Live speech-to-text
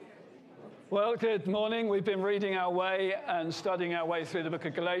Well, good morning. We've been reading our way and studying our way through the book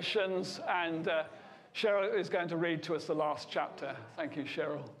of Galatians, and Cheryl is going to read to us the last chapter. Thank you,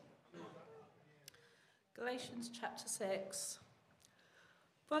 Cheryl. Galatians chapter 6.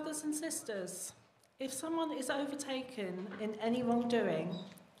 Brothers and sisters, if someone is overtaken in any wrongdoing,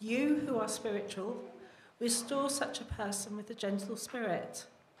 you who are spiritual, restore such a person with a gentle spirit,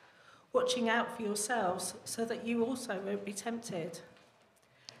 watching out for yourselves so that you also won't be tempted.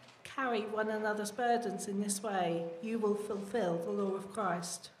 Carry one another's burdens in this way, you will fulfill the law of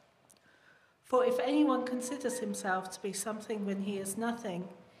Christ. For if anyone considers himself to be something when he is nothing,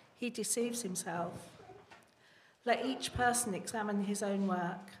 he deceives himself. Let each person examine his own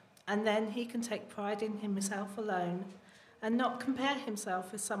work, and then he can take pride in himself alone and not compare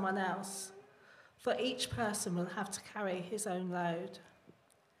himself with someone else, for each person will have to carry his own load.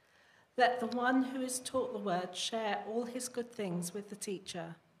 Let the one who is taught the word share all his good things with the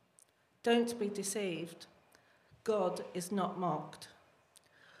teacher. Don't be deceived. God is not mocked.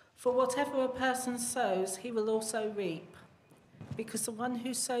 For whatever a person sows, he will also reap, because the one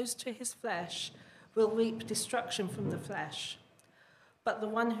who sows to his flesh will reap destruction from the flesh, but the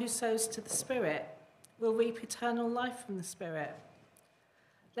one who sows to the Spirit will reap eternal life from the Spirit.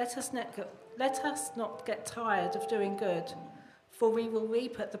 Let us not get tired of doing good, for we will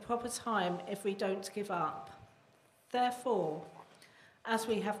reap at the proper time if we don't give up. Therefore, as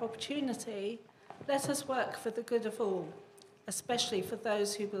we have opportunity, let us work for the good of all, especially for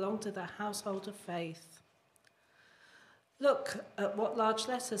those who belong to the household of faith. Look at what large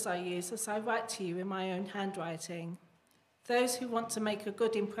letters I use as I write to you in my own handwriting. Those who want to make a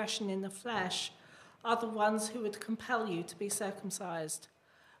good impression in the flesh are the ones who would compel you to be circumcised,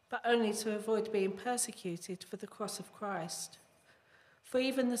 but only to avoid being persecuted for the cross of Christ. For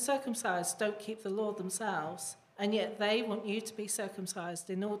even the circumcised don't keep the law themselves, and yet they want you to be circumcised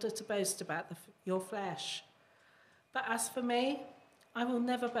in order to boast about your flesh. But as for me, I will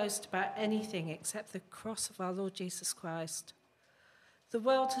never boast about anything except the cross of our Lord Jesus Christ. The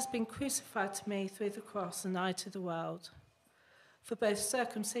world has been crucified to me through the cross, and I to the world. For both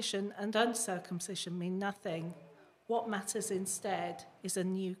circumcision and uncircumcision mean nothing. What matters instead is a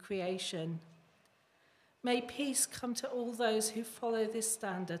new creation. May peace come to all those who follow this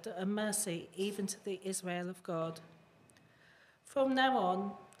standard, and mercy even to the Israel of God. From now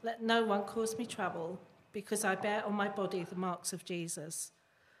on, let no one cause me trouble, because I bear on my body the marks of Jesus.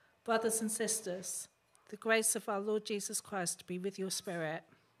 Brothers and sisters, the grace of our Lord Jesus Christ be with your spirit.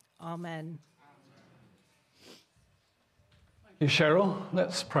 Amen. Thank you, Cheryl.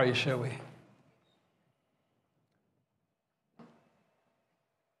 Let's pray, shall we?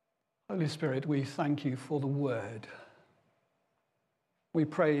 Holy Spirit, we thank you for the word. We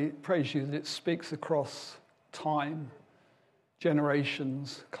praise you that it speaks across time,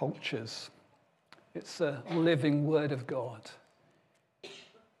 generations, cultures. It's a living word of God,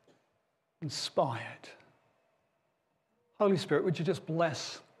 inspired. Holy Spirit, would you just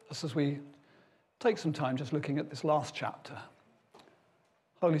bless us as we take some time just looking at this last chapter.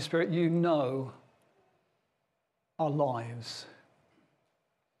 Holy Spirit, you know our lives.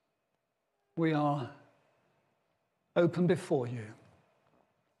 We are open before you,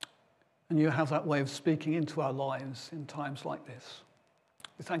 and you have that way of speaking into our lives in times like this.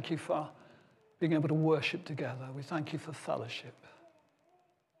 We thank you for being able to worship together. We thank you for fellowship.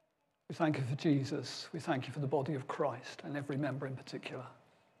 We thank you for Jesus. We thank you for the body of Christ and every member in particular.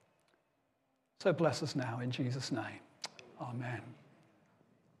 So bless us now in Jesus' name. Amen.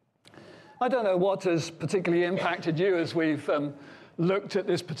 I don't know what has particularly impacted you as we've looked at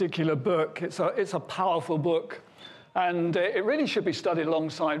this particular book. It's a powerful book, and it really should be studied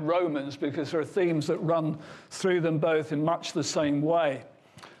alongside Romans because there are themes that run through them both in much the same way.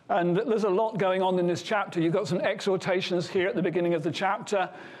 And there's a lot going on in this chapter. You've got some exhortations here at the beginning of the chapter.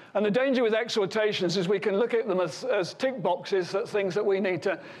 And the danger with exhortations is we can look at them as tick boxes, things that we need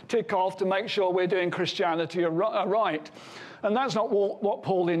to tick off to make sure we're doing Christianity right. And that's not what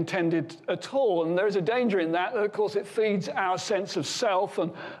Paul intended at all. And there is a danger in that. Of course, it feeds our sense of self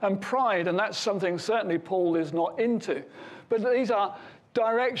and pride. And that's something certainly Paul is not into. But these are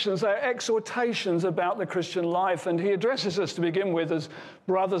directions, they're exhortations about the Christian life. And he addresses us to begin with as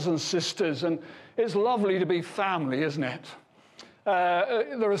brothers and sisters. And it's lovely to be family, isn't it?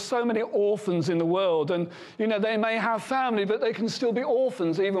 There are so many orphans in the world, and they may have family, but they can still be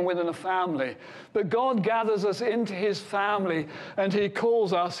orphans even within a family. But God gathers us into his family, and he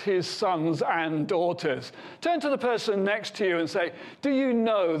calls us his sons and daughters. Turn to the person next to you and say, do you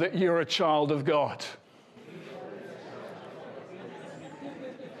know that you're a child of God?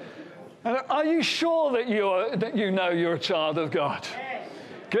 And are you sure that you know you're a child of God?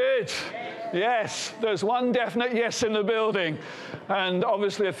 Good. Yes, there's one definite yes in the building, and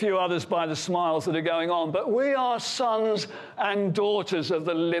obviously a few others by the smiles that are going on. But we are sons and daughters of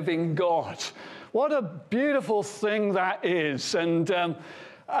the living God. What a beautiful thing that is. And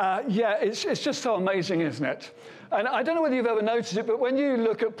it's just so amazing, isn't it? And I don't know whether you've ever noticed it, but when you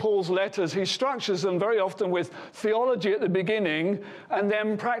look at Paul's letters, he structures them very often with theology at the beginning and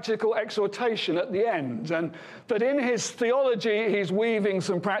then practical exhortation at the end. But in his theology, he's weaving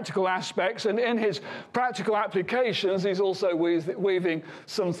some practical aspects, and in his practical applications, he's also weaving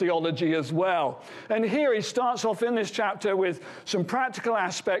some theology as well. And here he starts off in this chapter with some practical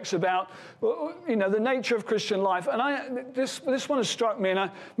aspects about, the nature of Christian life. And this one has struck me, and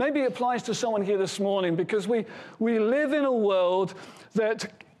maybe it applies to someone here this morning, because we live in a world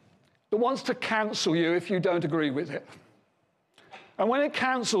that wants to cancel you if you don't agree with it. And when it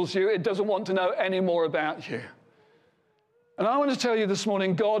cancels you, it doesn't want to know any more about you. And I want to tell you this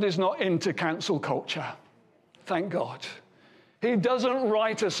morning, God is not into cancel culture. Thank God. He doesn't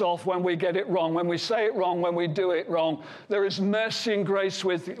write us off when we get it wrong, when we say it wrong, when we do it wrong. There is mercy and grace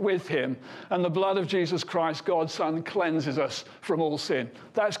with him. And the blood of Jesus Christ, God's Son, cleanses us from all sin.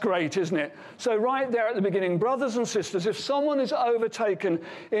 That's great, isn't it? So right there at the beginning, brothers and sisters, if someone is overtaken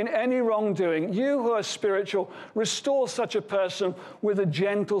in any wrongdoing, you who are spiritual, restore such a person with a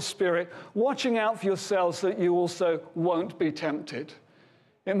gentle spirit, watching out for yourselves so that you also won't be tempted.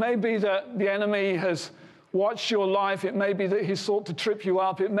 It may be that the enemy has watch your life. It may be that he's sought to trip you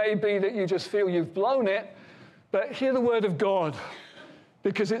up. It may be that you just feel you've blown it. But hear the word of God,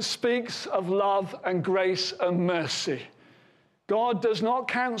 because it speaks of love and grace and mercy. God does not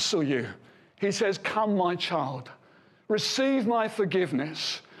cancel you. He says, come, my child. Receive my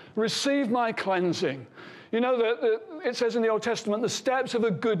forgiveness. Receive my cleansing. You know, it says in the Old Testament, the steps of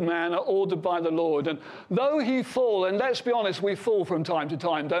a good man are ordered by the Lord. And though he fall, and let's be honest, we fall from time to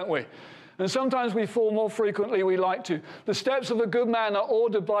time, don't we? And sometimes we fall more frequently we like to. The steps of a good man are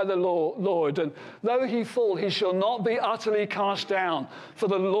ordered by the Lord, and though he fall, he shall not be utterly cast down, for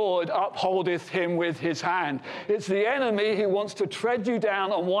the Lord upholdeth him with his hand. It's the enemy who wants to tread you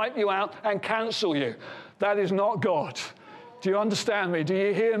down and wipe you out and cancel you. That is not God. Do you understand me? Do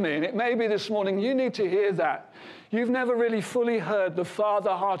you hear me? And it may be this morning you need to hear that. You've never really fully heard the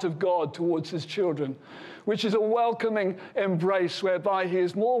Father heart of God towards his children, which is a welcoming embrace whereby he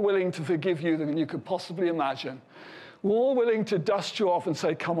is more willing to forgive you than you could possibly imagine. More willing to dust you off and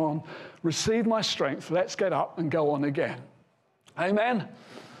say, come on, receive my strength, let's get up and go on again. Amen?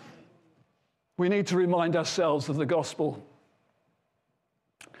 We need to remind ourselves of the gospel.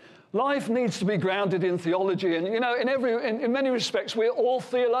 Life needs to be grounded in theology, and in many respects we're all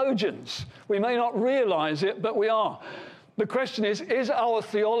theologians. We may not realize it, but we are. The question is our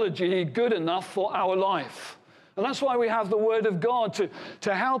theology good enough for our life? And that's why we have the Word of God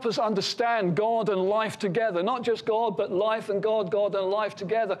to help us understand God and life together. Not just God, but life and God, God and life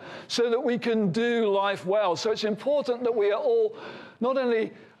together, so that we can do life well. So it's important that we are all not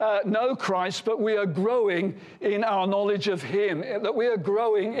only know Christ, but we are growing in our knowledge of him, that we are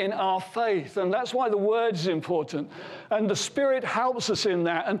growing in our faith. And that's why the Word is important. And the Spirit helps us in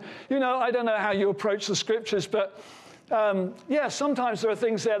that. And, I don't know how you approach the Scriptures, but sometimes there are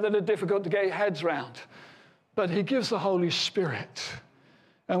things there that are difficult to get your heads around. But he gives the Holy Spirit.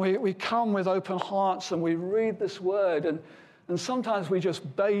 And we come with open hearts and we read this Word. And sometimes we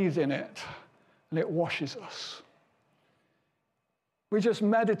just bathe in it and it washes us. We just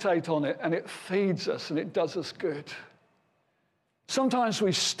meditate on it and it feeds us and it does us good. Sometimes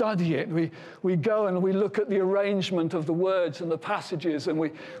we study it. We go and we look at the arrangement of the words and the passages, and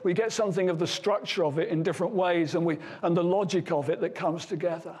we get something of the structure of it in different ways, and the logic of it that comes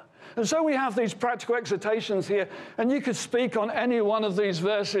together. And so we have these practical exhortations here, and you could speak on any one of these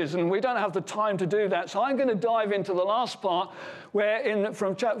verses, and we don't have the time to do that. So I'm going to dive into the last part, where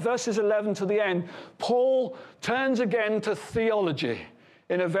from verses 11 to the end, Paul turns again to theology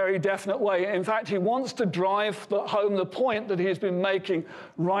in a very definite way. In fact, he wants to drive home the point that he's been making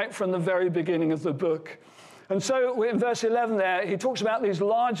right from the very beginning of the book. And so in verse 11 there, he talks about these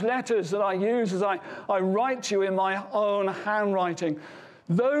large letters that I use as I write to you in my own handwriting.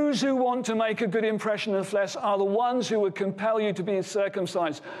 Those who want to make a good impression in the flesh are the ones who would compel you to be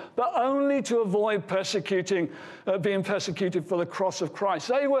circumcised, but only to avoid being persecuted for the cross of Christ.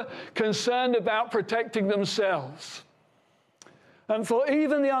 They were concerned about protecting themselves. And for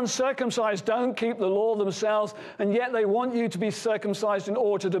even the uncircumcised don't keep the law themselves, and yet they want you to be circumcised in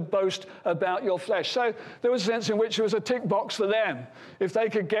order to boast about your flesh. So there was a sense in which it was a tick box for them, if they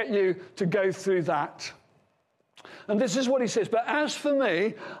could get you to go through that. And this is what he says, but as for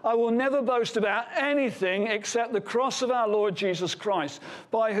me, I will never boast about anything except the cross of our Lord Jesus Christ,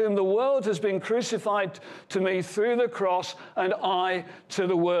 by whom the world has been crucified to me through the cross, and I to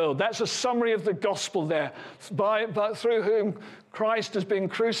the world. That's a summary of the gospel there, but through whom Christ has been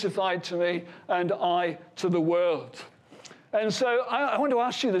crucified to me, and I to the world. And so I want to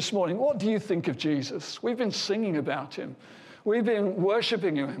ask you this morning, what do you think of Jesus? We've been singing about him. We've been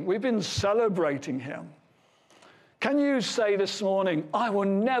worshiping him. We've been celebrating him. Can you say this morning, I will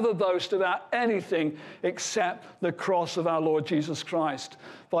never boast about anything except the cross of our Lord Jesus Christ,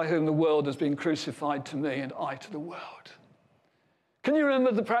 by whom the world has been crucified to me and I to the world? Can you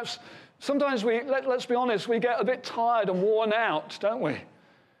remember that perhaps sometimes let's be honest, we get a bit tired and worn out, don't we?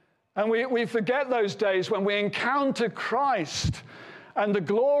 And we forget those days when we encountered Christ and the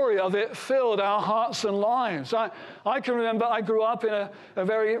glory of it filled our hearts and lives. I can remember I grew up in a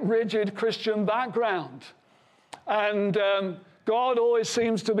very rigid Christian background. And God always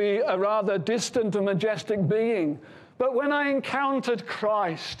seems to be a rather distant and majestic being. But when I encountered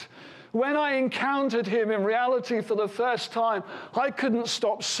Christ, when I encountered him in reality for the first time, I couldn't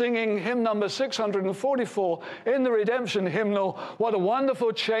stop singing hymn number 644 in the Redemption Hymnal. What a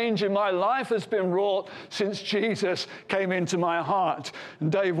wonderful change in my life has been wrought since Jesus came into my heart.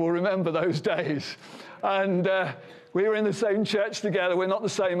 And Dave will remember those days. And we were in the same church together. We're not the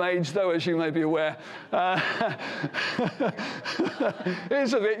same age, though, as you may be aware.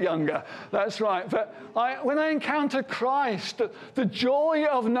 He's a bit younger. That's right. But when I encountered Christ, the joy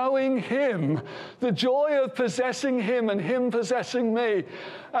of knowing him, the joy of possessing him and him possessing me.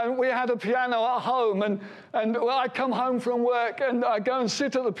 And we had a piano at home, and I come home from work, and I go and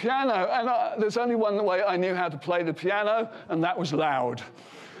sit at the piano, and there's only one way I knew how to play the piano, and that was loud.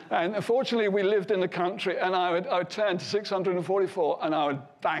 And unfortunately, we lived in the country, and I would turn to 644, and I would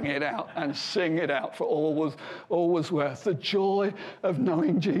bang it out and sing it out for all was worth. The joy of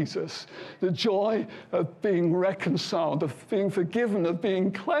knowing Jesus, the joy of being reconciled, of being forgiven, of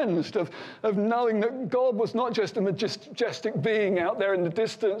being cleansed, of knowing that God was not just a majestic being out there in the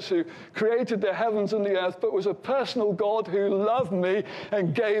distance who created the heavens and the earth, but was a personal God who loved me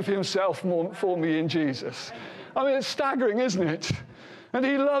and gave himself for me in Jesus. I mean, it's staggering, isn't it? And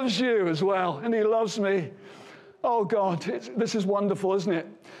he loves you as well, and he loves me. Oh, God, this is wonderful, isn't it?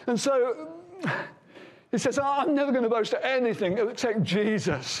 And so he says, I'm never going to boast of anything except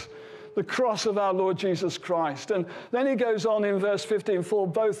Jesus, the cross of our Lord Jesus Christ. And then he goes on in verse 15, for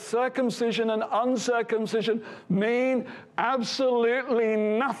both circumcision and uncircumcision mean absolutely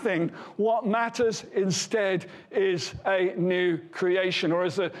nothing. What matters instead is a new creation. Or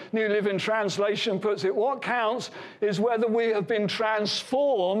as the New Living Translation puts it, what counts is whether we have been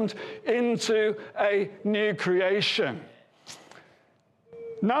transformed into a new creation.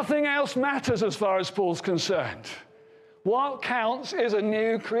 Nothing else matters as far as Paul's concerned. What counts is a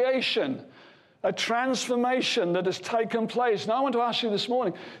new creation, a transformation that has taken place. And I want to ask you this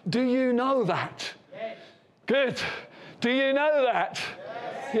morning, do you know that? Yes. Good. Do you know that?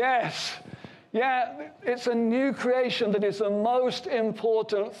 Yes. Yeah, it's a new creation that is the most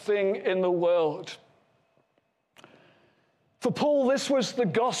important thing in the world. For Paul, this was the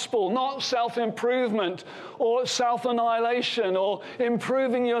gospel, not self-improvement or self-annihilation or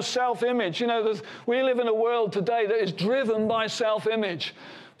improving your self-image. You know, we live in a world today that is driven by self-image.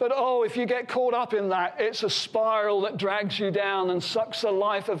 But if you get caught up in that, it's a spiral that drags you down and sucks the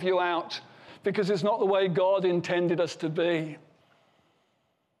life of you out because it's not the way God intended us to be.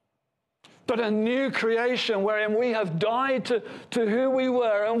 But a new creation wherein we have died to who we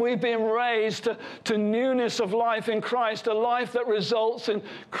were and we've been raised to newness of life in Christ, a life that results in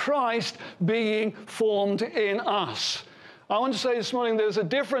Christ being formed in us. I want to say this morning there's a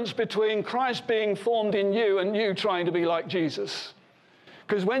difference between Christ being formed in you and you trying to be like Jesus.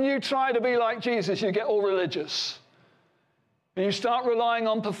 Because when you try to be like Jesus, you get all religious. And you start relying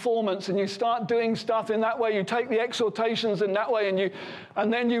on performance, and you start doing stuff in that way. You take the exhortations in that way,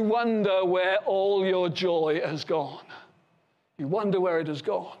 and then you wonder where all your joy has gone. You wonder where it has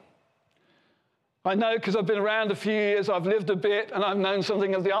gone. I know because I've been around a few years, I've lived a bit, and I've known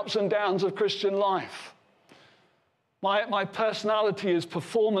something of the ups and downs of Christian life. My personality is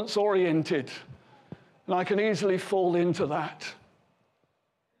performance-oriented, and I can easily fall into that.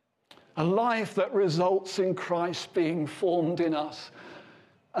 A life that results in Christ being formed in us.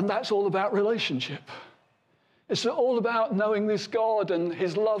 And that's all about relationship. It's all about knowing this God and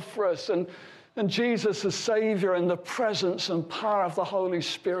his love for us and Jesus as Savior and the presence and power of the Holy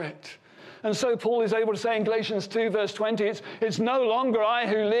Spirit. And so Paul is able to say in Galatians 2 verse 20, it's no longer I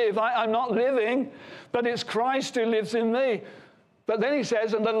who live. I'm not living, but it's Christ who lives in me. But then he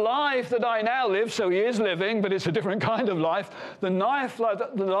says, and the life that I now live, so he is living, but it's a different kind of life. The life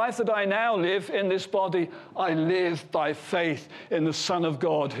that I now live in this body, I live by faith in the Son of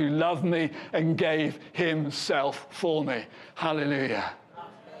God who loved me and gave himself for me. Hallelujah.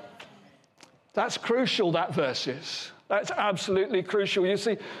 That's crucial, that verse is. That's absolutely crucial. You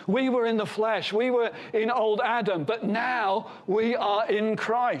see, we were in the flesh. We were in old Adam, but now we are in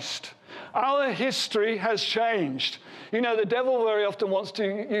Christ. Our history has changed. You know, the devil very often wants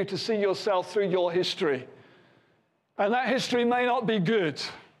you to see yourself through your history. And that history may not be good.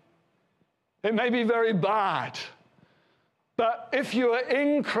 It may be very bad. But if you are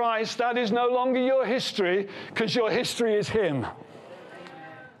in Christ, that is no longer your history, because your history is him.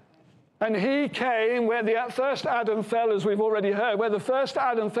 And he came where the first Adam fell, as we've already heard. Where the first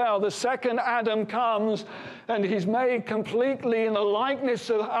Adam fell, the second Adam comes, and he's made completely in the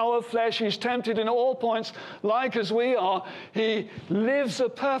likeness of our flesh. He's tempted in all points, like as we are. He lives a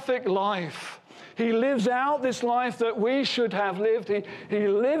perfect life. He lives out this life that we should have lived. He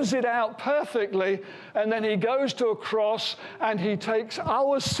lives it out perfectly, and then he goes to a cross, and he takes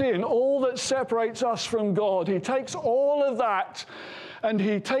our sin, all that separates us from God. He takes all of that, and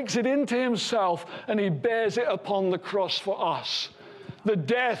he takes it into himself, and he bears it upon the cross for us. The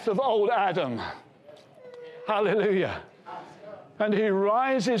death of old Adam. Hallelujah. And he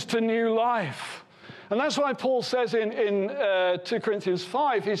rises to new life. And that's why Paul says in 2 Corinthians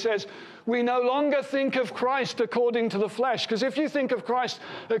 5, he says, we no longer think of Christ according to the flesh. Because if you think of Christ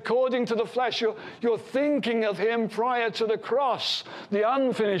according to the flesh, you're thinking of him prior to the cross, the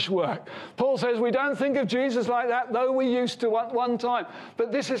unfinished work. Paul says we don't think of Jesus like that, though we used to at one time.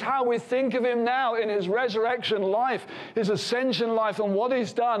 But this is how we think of him now in his resurrection life, his ascension life, and what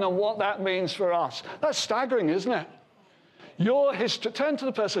he's done and what that means for us. That's staggering, isn't it? Your history. Turn to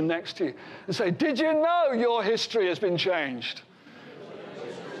the person next to you and say, did you know your history has been changed?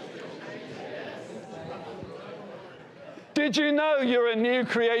 Did you know you're a new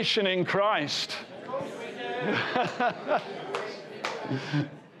creation in Christ?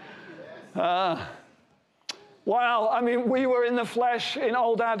 Wow, I mean, we were in the flesh in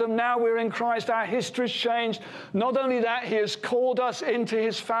old Adam. Now we're in Christ. Our history's changed. Not only that, he has called us into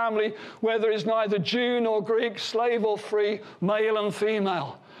his family, where there is neither Jew nor Greek, slave or free, male and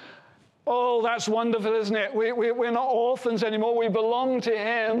female. Oh, that's wonderful, isn't it? We're not orphans anymore. We belong to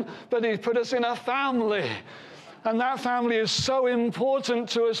him, but he's put us in a family. And that family is so important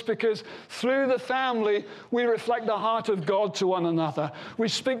to us because through the family, we reflect the heart of God to one another. We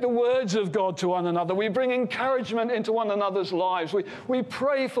speak the words of God to one another. We bring encouragement into one another's lives. We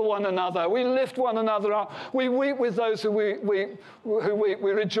pray for one another. We lift one another up. We weep with those who weep.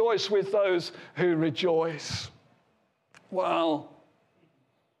 We rejoice with those who rejoice. Well,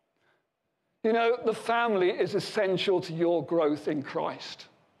 you know, the family is essential to your growth in Christ.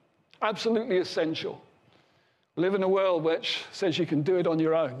 Absolutely essential. We live in a world which says you can do it on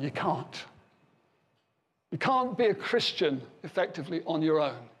your own. You can't. You can't be a Christian effectively on your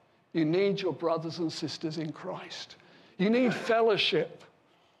own. You need your brothers and sisters in Christ. You need fellowship.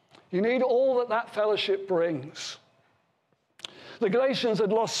 You need all that that fellowship brings. The Galatians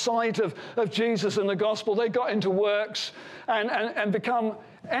had lost sight of Jesus and the gospel. They got into works and become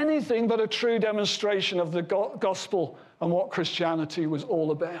anything but a true demonstration of the gospel and what Christianity was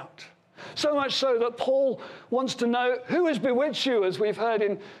all about. So much so that Paul wants to know who has bewitched you, as we've heard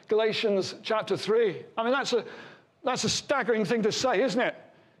in Galatians chapter 3. I mean, that's a staggering thing to say, isn't it?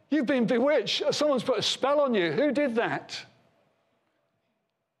 You've been bewitched. Someone's put a spell on you. Who did that?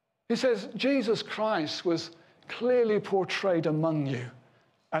 He says, Jesus Christ was clearly portrayed among you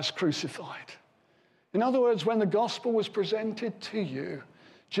as crucified. In other words, when the gospel was presented to you,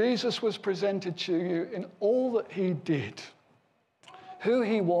 Jesus was presented to you in all that he did. Who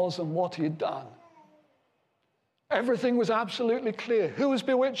he was and what he had done. Everything was absolutely clear. Who has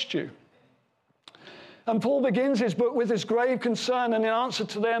bewitched you? And Paul begins his book with this grave concern and in answer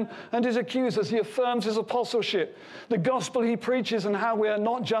to them and his accusers, he affirms his apostleship, the gospel he preaches and how we are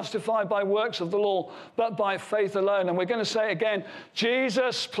not justified by works of the law, but by faith alone. And we're going to say again,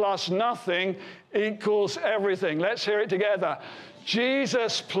 Jesus plus nothing equals everything. Let's hear it together.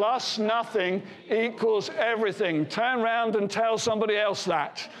 Jesus plus nothing equals everything. Turn around and tell somebody else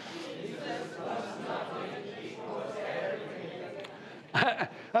that. Jesus plus nothing equals everything.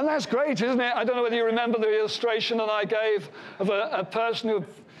 And that's great, isn't it? I don't know whether you remember the illustration that I gave of a person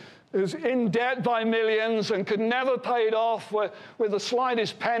who's in debt by millions and could never pay it off with the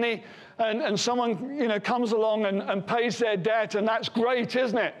slightest penny, and someone comes along and pays their debt, and that's great,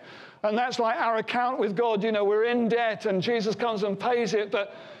 isn't it? And that's like our account with God. We're in debt and Jesus comes and pays it.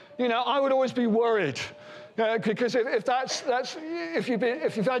 But, I would always be worried. Because if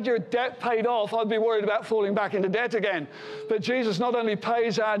you've had your debt paid off, I'd be worried about falling back into debt again. But Jesus not only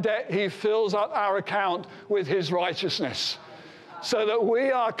pays our debt, he fills up our account with his righteousness, so that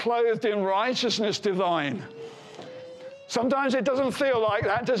we are clothed in righteousness divine. Sometimes it doesn't feel like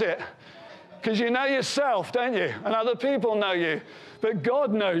that, does it? Because you know yourself, don't you? And other people know you. But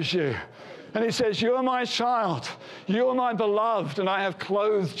God knows you. And he says, you are my child. You are my beloved, and I have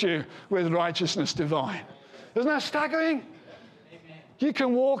clothed you with righteousness divine. Isn't that staggering? Amen. You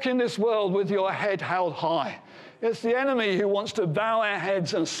can walk in this world with your head held high. It's the enemy who wants to bow our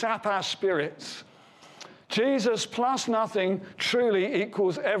heads and sap our spirits. Jesus plus nothing truly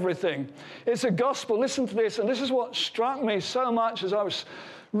equals everything. It's a gospel. Listen to this, and this is what struck me so much as I was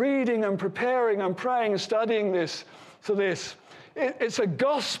reading and preparing and praying and studying this for this. It's a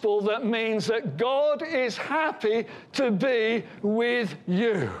gospel that means that God is happy to be with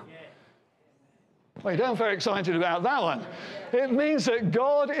you. Well, you don't very excited about that one. It means that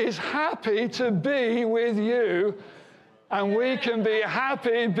God is happy to be with you, and we can be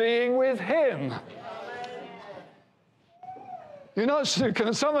happy being with him. You're not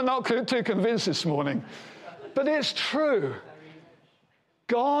some are not too convinced this morning, but it's true.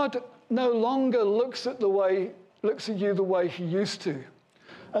 God no longer looks at you the way he used to.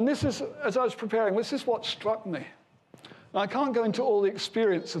 And this is, as I was preparing, this is what struck me. And I can't go into all the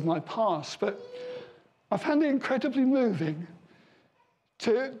experience of my past, but I found it incredibly moving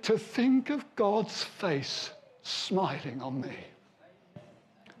to think of God's face smiling on me.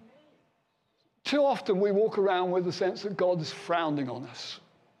 Too often we walk around with the sense that God is frowning on us.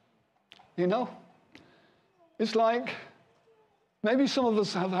 You know? It's like maybe some of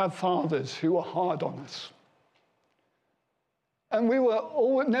us have had fathers who were hard on us. And we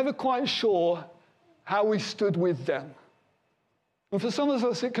were never quite sure how we stood with them. And for some of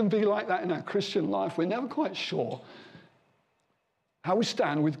us, it can be like that in our Christian life. We're never quite sure how we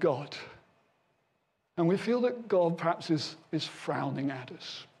stand with God. And we feel that God perhaps is frowning at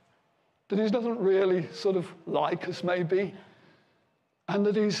us. That he doesn't really sort of like us, maybe. And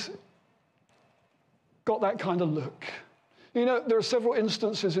that he's got that kind of look. You know, there are several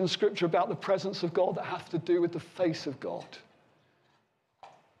instances in Scripture about the presence of God that have to do with the face of God.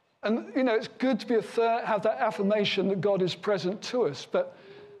 And, you know, it's good to have that affirmation that God is present to us, but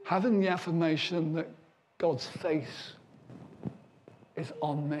having the affirmation that God's face is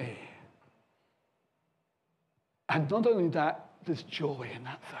on me. And not only that, there's joy in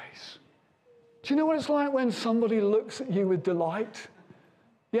that face. Do you know what it's like when somebody looks at you with delight?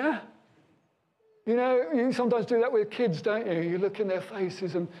 Yeah? You know, you sometimes do that with kids, don't you? You look in their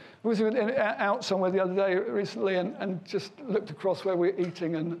faces. And I was out somewhere the other day recently and just looked across where we were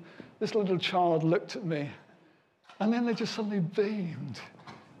eating, and this little child looked at me. And then they just suddenly beamed.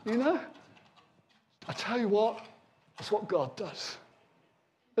 You know? I tell you what, that's what God does,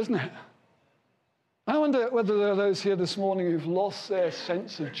 isn't it? I wonder whether there are those here this morning who've lost their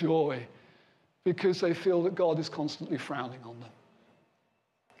sense of joy because they feel that God is constantly frowning on them.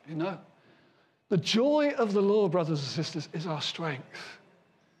 You know? The joy of the Lord, brothers and sisters, is our strength.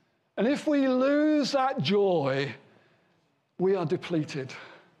 And if we lose that joy, we are depleted.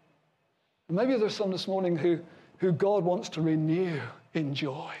 And maybe there's some this morning who God wants to renew in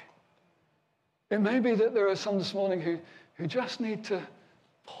joy. It may be that there are some this morning who just need to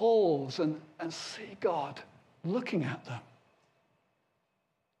pause and see God looking at them.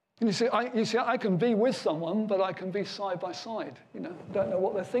 And you see, I can be with someone, but I can be side by side. You know, don't know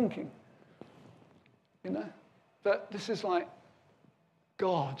what they're thinking. You know, but this is like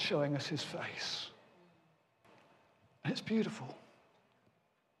God showing us his face. And it's beautiful.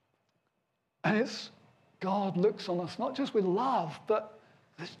 And it's God looks on us not just with love, but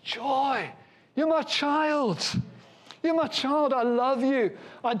with joy. You're my child. You're my child. I love you.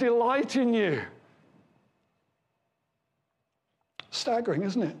 I delight in you. Staggering,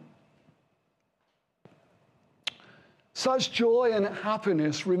 isn't it? Such joy and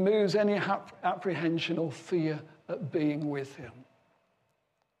happiness removes any apprehension or fear at being with him.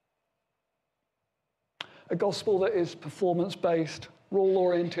 A gospel that is performance-based,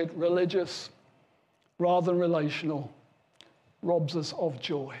 rule-oriented, religious, rather than relational, robs us of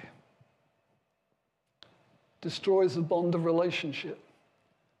joy, destroys the bond of relationship,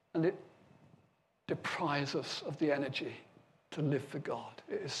 and it deprives us of the energy to live for God.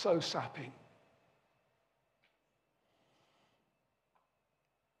 It is so sapping.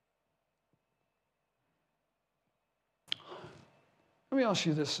 Let me ask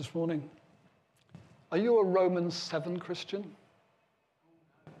you this morning. Are you a Romans 7 Christian?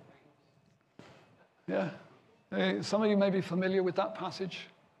 Yeah. Some of you may be familiar with that passage.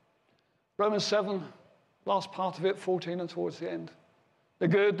 Romans 7, Last part of it, 14 and towards the end. The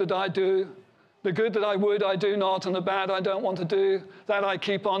good that I do, the good that I would, I do not, and the bad I don't want to do, that I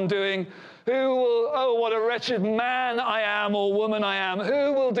keep on doing. Oh, what a wretched man I am or woman I am.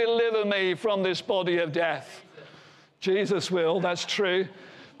 Who will deliver me from this body of death? Jesus will, that's true.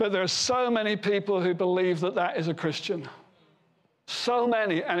 But there are so many people who believe that that is a Christian. So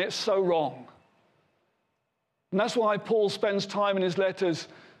many, and it's so wrong. And that's why Paul spends time in his letters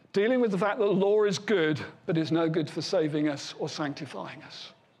dealing with the fact that the law is good, but is no good for saving us or sanctifying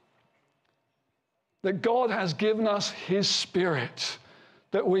us. That God has given us his Spirit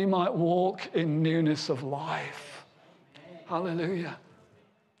that we might walk in newness of life. Hallelujah.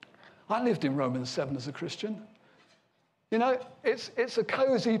 I lived in Romans 7 as a Christian. You know, it's a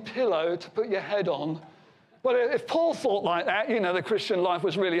cozy pillow to put your head on. Well, if Paul thought like that, you know, the Christian life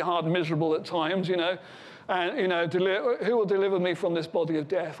was really hard and miserable at times, you know, and, you know, who will deliver me from this body of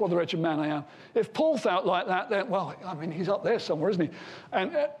death? What a wretched man I am. If Paul felt like that, then, well, I mean, he's up there somewhere, isn't he?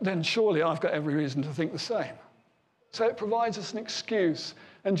 And then surely I've got every reason to think the same. So it provides us an excuse.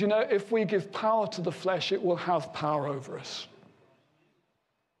 And, you know, if we give power to the flesh, it will have power over us.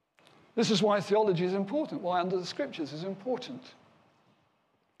 This is why theology is important, why under the Scriptures is important.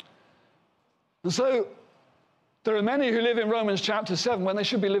 And so there are many who live in Romans chapter 7 when they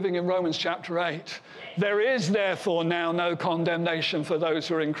should be living in Romans chapter 8. There is therefore now no condemnation for those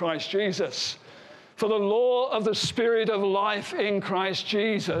who are in Christ Jesus. For the law of the Spirit of life in Christ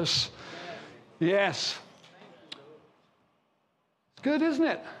Jesus. Yes. It's good, isn't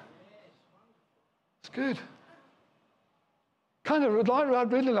it? It's good.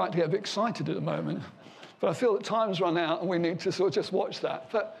 I'd really like to get a bit excited at the moment, but I feel that time's run out and we need to sort of just watch that.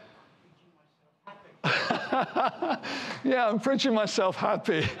 But yeah, I'm preaching myself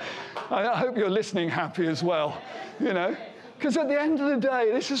happy. I hope you're listening happy as well, you know, because at the end of the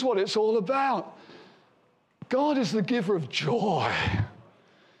day, this is what it's all about. God is the giver of joy.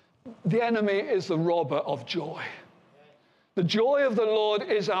 The enemy is the robber of joy. The joy of the Lord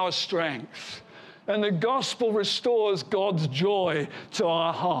is our strength. And the gospel restores God's joy to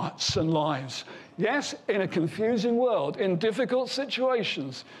our hearts and lives. Yes, in a confusing world, in difficult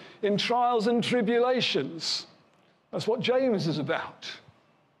situations, in trials and tribulations. That's what James is about.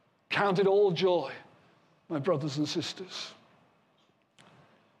 Count it all joy, my brothers and sisters.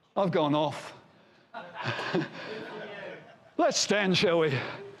 I've gone off. Let's stand, shall we?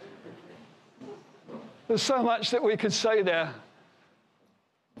 There's so much that we could say there.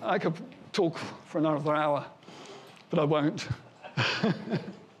 I could talk for another hour, but I won't. You've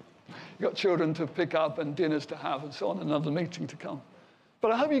got children to pick up and dinners to have and so on, another meeting to come.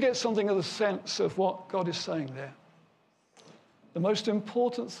 But I hope you get something of the sense of what God is saying there. The most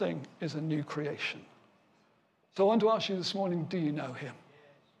important thing is a new creation. So I want to ask you this morning, do you know him?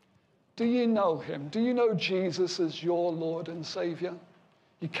 Do you know him? Do you know Jesus as your Lord and Savior?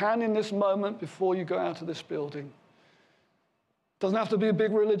 You can in this moment before you go out of this building. Doesn't have to be a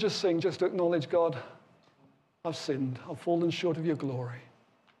big religious thing, just to acknowledge, God, I've sinned. I've fallen short of your glory.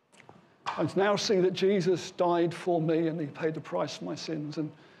 I now see that Jesus died for me and he paid the price for my sins.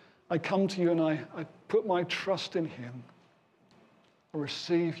 And I come to you and I put my trust in him. I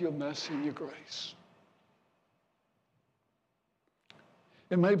receive your mercy and your grace.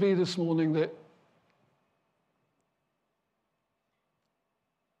 It may be this morning that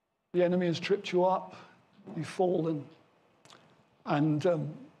the enemy has tripped you up, you've fallen, and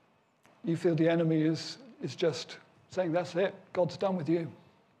you feel the enemy is just saying, that's it, God's done with you.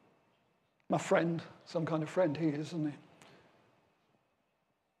 My friend, some kind of friend he is, isn't he?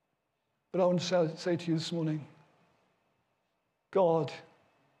 But I want to say to you this morning, God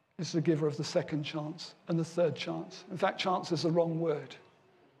is the giver of the second chance and the third chance. In fact, chance is the wrong word.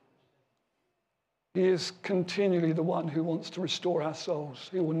 He is continually the one who wants to restore our souls.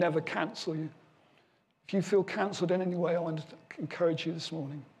 He will never cancel you. If you feel cancelled in any way, I want to encourage you this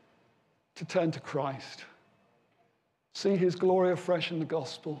morning to turn to Christ. See his glory afresh in the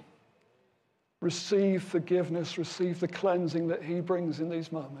gospel. Receive forgiveness, receive the cleansing that he brings in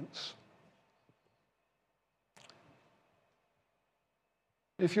these moments.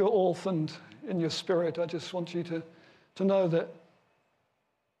 If you're orphaned in your spirit, I just want you to know that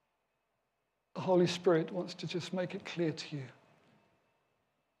the Holy Spirit wants to just make it clear to you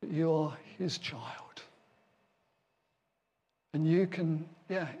that you are his child. And you can,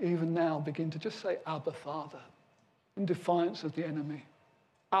 even now begin to just say, Abba, Father, in defiance of the enemy.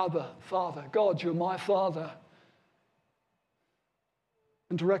 Abba, Father. God, you're my Father.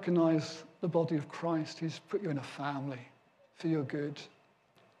 And to recognize the body of Christ. He's put you in a family for your good.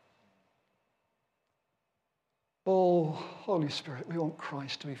 Oh, Holy Spirit, we want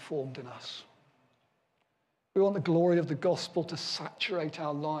Christ to be formed in us. We want the glory of the gospel to saturate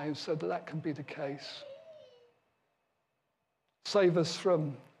our lives so that that can be the case. Save us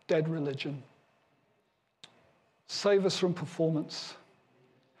from dead religion. Save us from performance.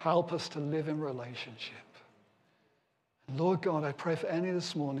 Help us to live in relationship. And Lord God, I pray for any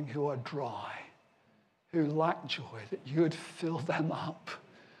this morning who are dry, who lack joy, that you would fill them up.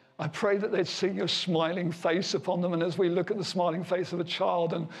 I pray that they'd see your smiling face upon them. And as we look at the smiling face of a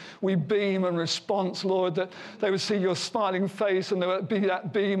child and we beam in response, Lord, that they would see your smiling face and there would be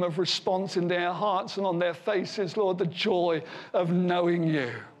that beam of response in their hearts and on their faces, Lord, the joy of knowing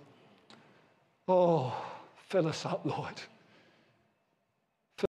you. Oh, fill us up, Lord.